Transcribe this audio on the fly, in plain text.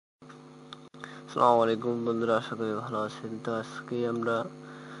আসসালামু আলাইকুম বন্ধুরা, আশা করি ভালো আছেন। তো আজকে আমরা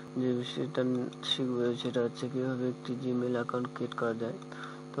যে বিষয়টা শিখবো সেটা হচ্ছে কিভাবে একটি জিমেইল অ্যাকাউন্ট ক্রিয়েট করা যায়।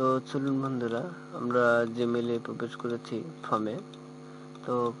 তো চলুন বন্ধুরা, আমরা জিমেইলে প্রবেশ করেছি ফর্মে।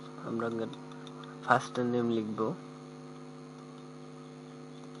 তো আমরা ফার্স্ট নেম লিখবো,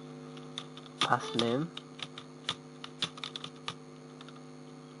 first name,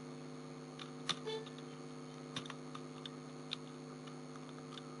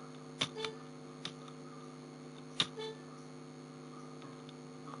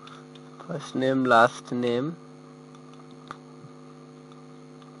 last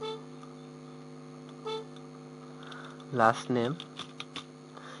name,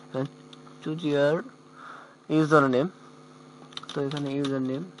 choose ইয়ার ইউজার নেম। তো এখানে ইউজার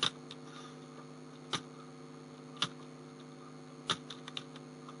নেম,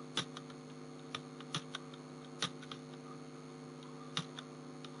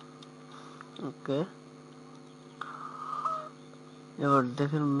 ওকে। এবার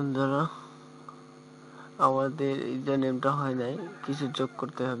দেখেন বন্ধুরা, আমাদের ইউজার নেমটা হয় নাই, কিছু যোগ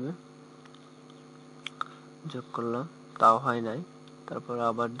করতে হবে। যোগ করলাম, তাও হয় নাই, তারপর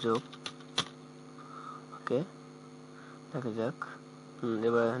আবার যোগ। ওকে, দেখা যাক।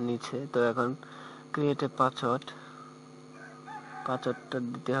 এবার নিচে তো এখন ক্রিয়েট এ পাসওয়ার্ডটা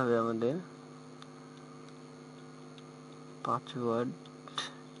দিতে হবে আমাদের। Password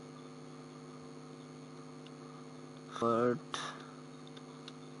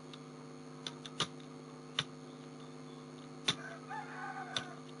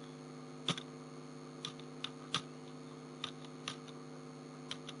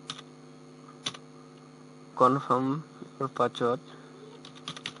confirm password,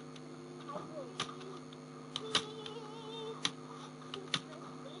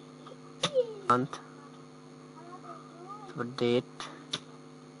 month, date,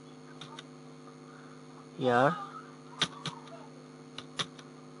 year,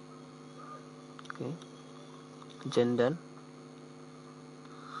 okay, gender,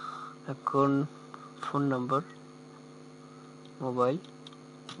 এখন ফোন নাম্বার, মোবাইল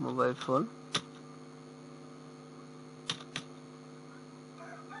ফোন,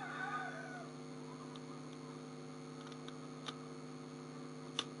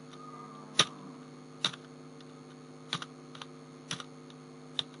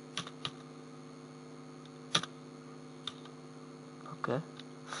 ওকে।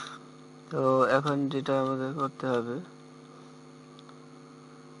 তো এখন যেটা আমাদের করতে হবে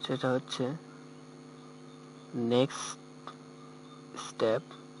সেটা হচ্ছে নেক্সট স্টেপ।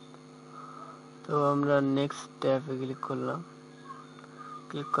 তো আমরা নেক্সট স্টেপে ক্লিক করলাম।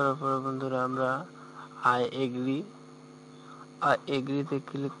 ক্লিক করার পরে বন্ধুরা আমরা আই এগ্রিতে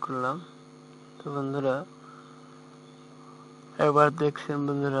ক্লিক করলাম। তো বন্ধুরা এবার দেখছেন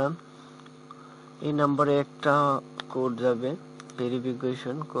বন্ধুরা, এই নাম্বারে একটা কোড যাবে,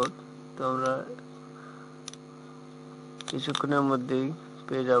 ভেরিফিকেশন কোড। তো আমরা কিছুক্ষণের মধ্যেই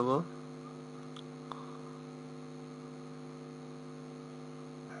পেয়ে যাব।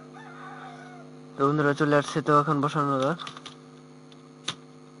 তো বন্ধুরা চলে আসছে, তো এখন বসানো যাক।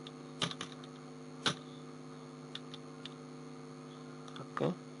 ওকে,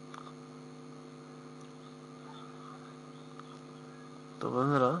 তো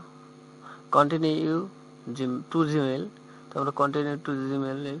বন্ধুরা কন্টিনিউ টু জিমেইল। তো আমরা কন্টিনিউ টু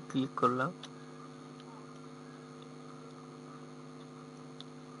জিমেইলে ক্লিক করলাম।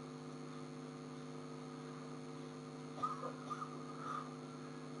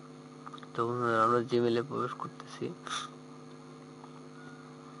 তো বন্ধুরা আমরা জিমেইলে প্রবেশ করতেছি।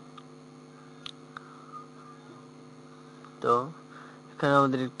 তো এখানে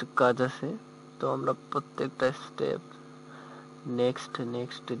আমাদের একটু কাজ আছে। তো আমরা প্রত্যেকটা স্টেপ নেক্সট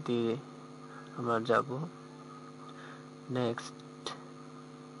দিয়ে আমরা যাব। Next,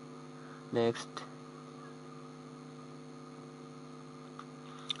 next,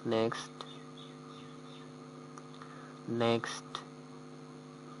 next, next,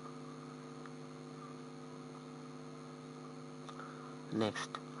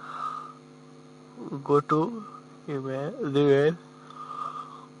 next, go to Gmail.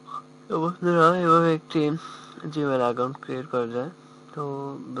 তো বন্ধুরা এভাবে একটি জিমেইল অ্যাকাউন্ট ক্রিয়েট করা যায়। তো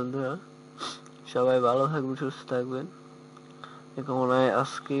বন্ধুরা সবাই ভালো থাকবেন, সুস্থ থাকবেন। এই কামনায়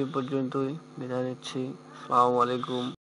আজকে পর্যন্তই বিদায় নিচ্ছি। আসসালামু আলাইকুম।